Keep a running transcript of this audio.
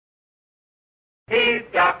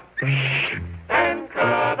and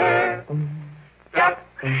cover. Duck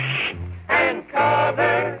and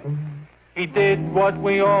cover. He did what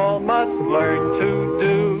we all must learn to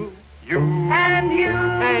do. You and you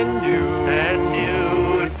and you and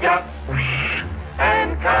you. Duck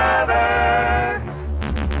and cover.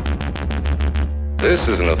 This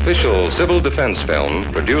is an official civil defense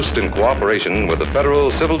film produced in cooperation with the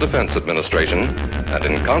Federal Civil Defense Administration and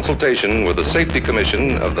in consultation with the Safety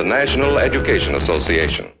Commission of the National Education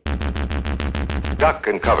Association. Duck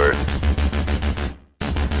and cover.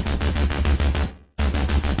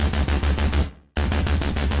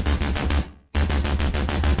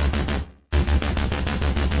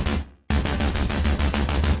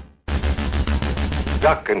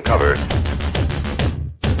 Duck and cover.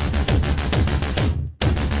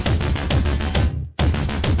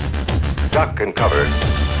 Duck and cover.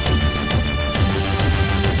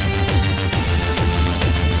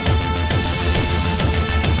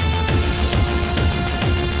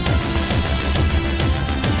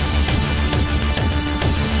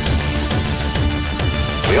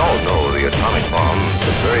 We all know the atomic bomb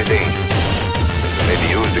is very dangerous. Since it may be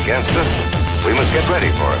used against us, we must get ready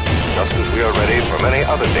for it, just as we are ready for many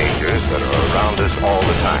other dangers that are around us all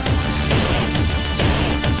the time.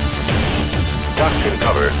 Duck and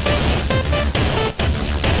cover.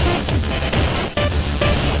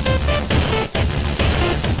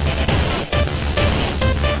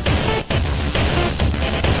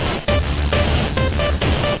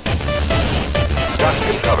 Duck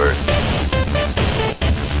and cover.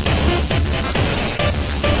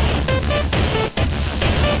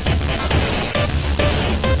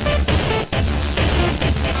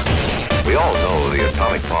 We all know the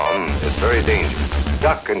atomic bomb is very dangerous.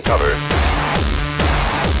 Duck and cover.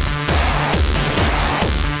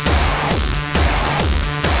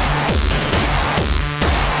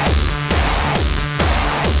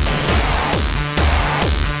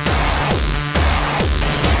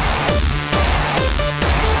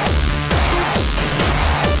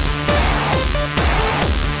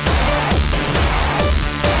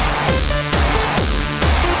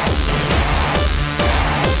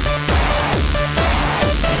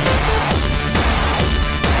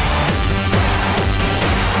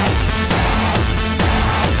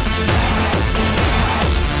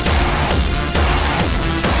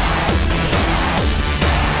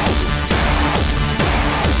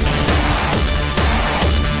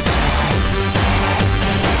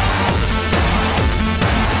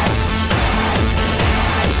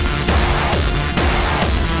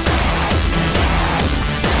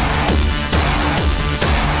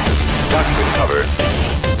 Duck and cover.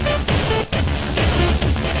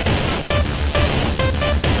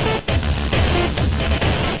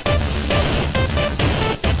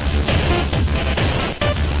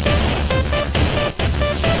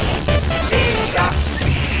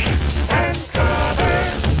 Duck and cover.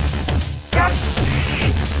 Duck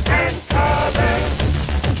and cover.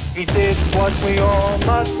 He did what we all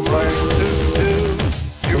must learn to do.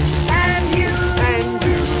 You and you and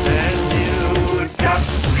you and you. Duck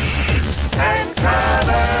and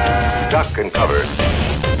cover. Duck and cover.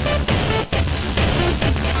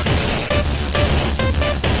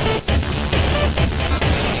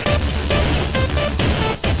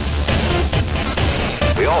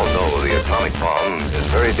 We all know the atomic bomb is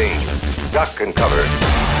very dangerous. Duck and cover.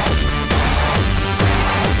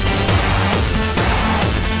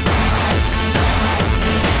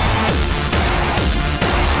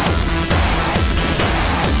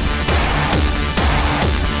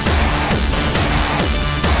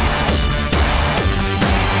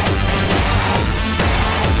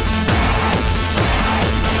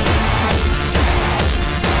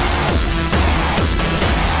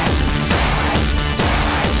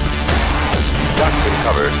 Duck and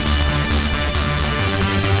cover.